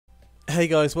Hey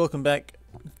guys, welcome back.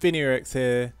 VinnyRx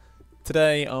here.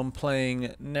 Today I'm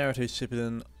playing Naruto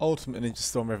Shippuden Ultimate Ninja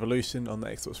Storm Revolution on the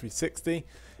Xbox 360.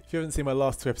 If you haven't seen my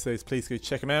last two episodes, please go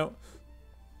check them out.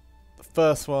 The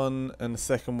first one and the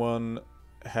second one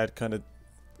had kind of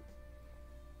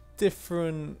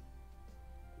different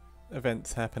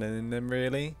events happening in them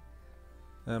really.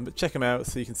 But check them out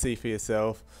so you can see for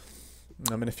yourself.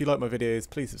 And if you like my videos,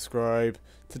 please subscribe.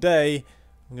 Today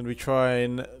I'm going to be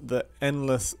trying the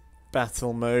endless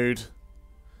battle mode,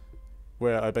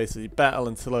 where I basically battle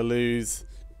until I lose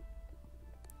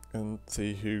and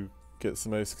see who gets the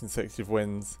most consecutive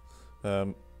wins.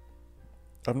 I've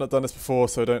not done this before,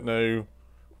 so I don't know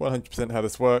 100% how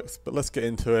this works, but let's get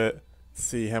into it,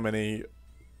 see how many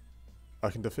I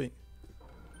can defeat.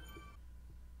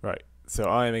 Right, so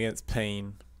I am against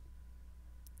Pain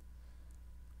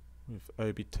with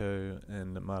Obito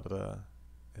and Madara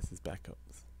as his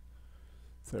backups.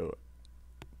 So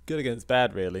good against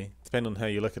bad, really, depending on how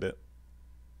you look at it.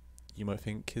 You might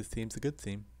think his team's a good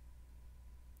team,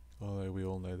 although we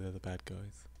all know they're the bad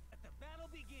guys.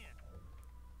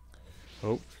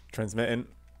 Oh, transmitting.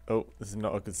 Oh, this is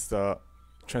not a good start.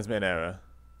 Transmitting error.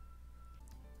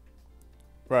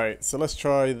 Right, so let's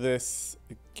try this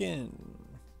again.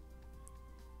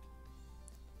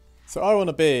 So I want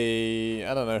to be...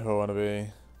 I don't know who I want to be.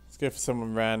 Let's go for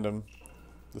someone random.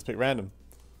 Let's pick random.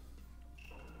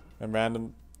 And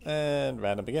random. And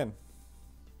random again.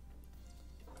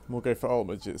 We'll go for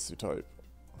ultimate jutsu type.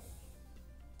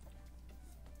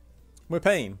 We're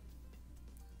Pain.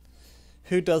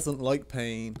 Who doesn't like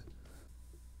Pain?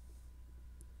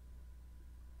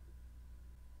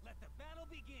 Let the battle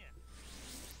begin.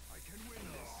 I can win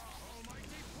this.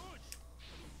 Almighty push.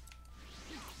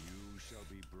 You shall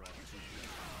be brought to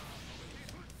death.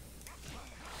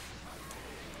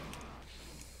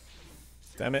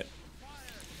 Damn it.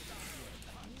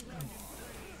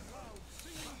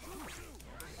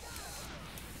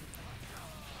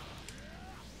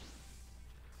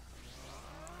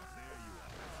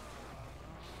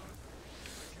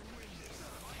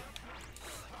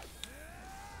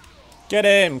 Get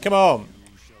him! Come on!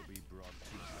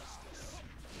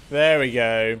 There we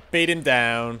go. Beat him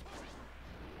down.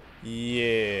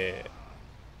 Yeah.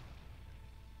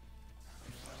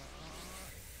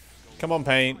 Come on,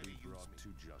 Pain.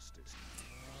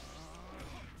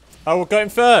 Oh, we'll go him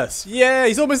first. Yeah,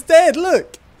 he's almost dead.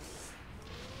 Look.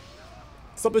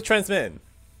 Stop the transmitting.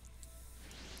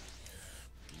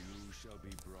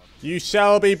 You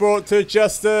shall be brought to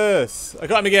justice. I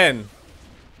got him again.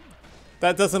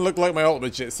 That doesn't look like my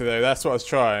ultimate jutsu though, that's what I was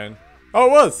trying. Oh,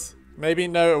 it was! Maybe,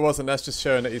 no it wasn't, that's just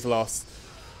showing that he's lost.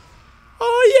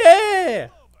 Oh yeah!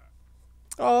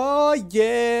 Oh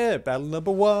yeah! Battle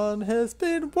number 1 has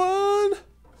been won!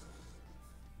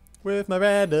 With my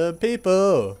random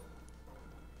people.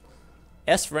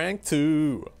 S rank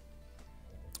 2.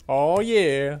 Oh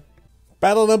yeah!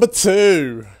 Battle number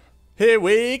 2! Here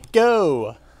we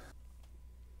go!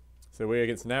 So we're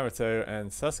against Naruto and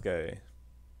Sasuke.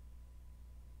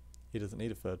 He doesn't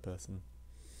need a third person.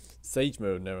 Sage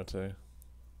mode Naruto.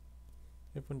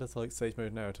 Everyone does like Sage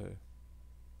mode Naruto.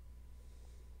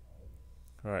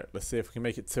 Alright, let's see if we can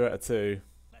make it 2 out of 2.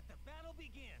 Let the battle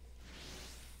begin.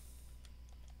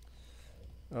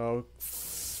 Oh,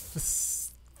 for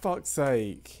fuck's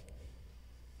sake.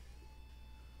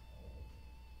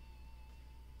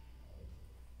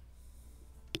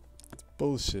 It's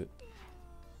bullshit.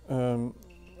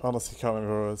 Honestly can't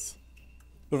remember what it was.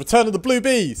 The Return of the Blue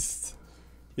Beast!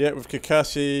 Yeah, with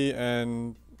Kakashi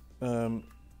and...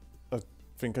 I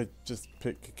think I just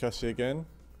picked Kakashi again.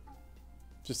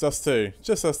 Just us two.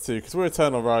 Just us two, because we're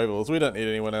eternal rivals. We don't need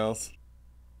anyone else.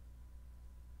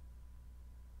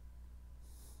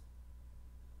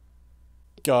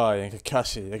 Guy and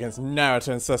Kakashi against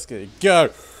Naruto and Sasuke. Go!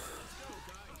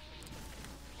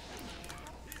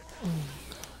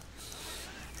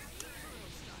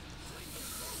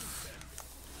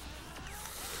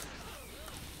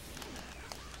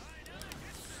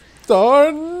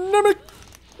 Dynamic!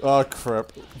 Oh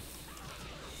crap.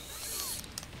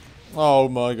 Oh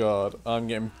my god, I'm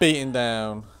getting beaten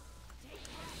down.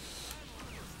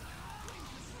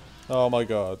 Oh my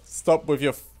god, stop with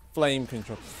your flame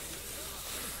control.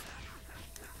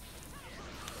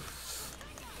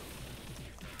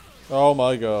 Oh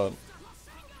my god.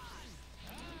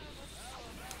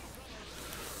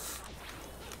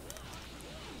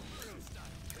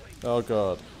 Oh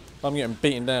god, I'm getting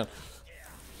beaten down.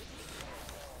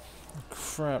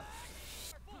 Crap.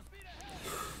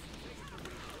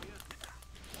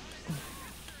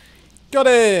 Got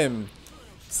him!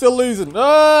 Still losing.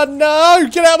 Oh no!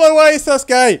 Get out of my way,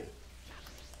 Sasuke!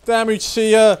 Damn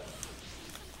Uchiha!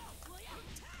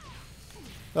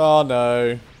 Oh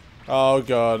no. Oh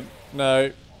god.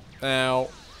 No. Ow.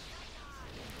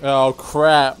 Oh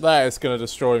crap. That is gonna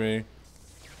destroy me.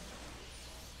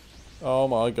 Oh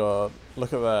my god.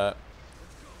 Look at that.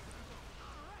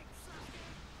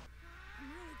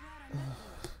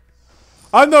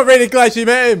 I'm not really glad you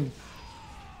met him.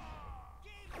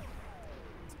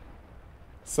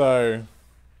 So,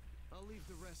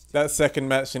 that second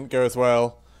match didn't go as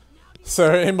well.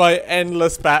 So in my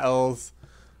endless battles,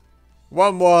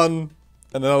 1-1,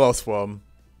 and then I lost one.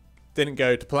 Didn't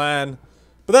go to plan.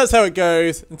 But that's how it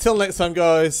goes. Until next time,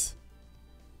 guys.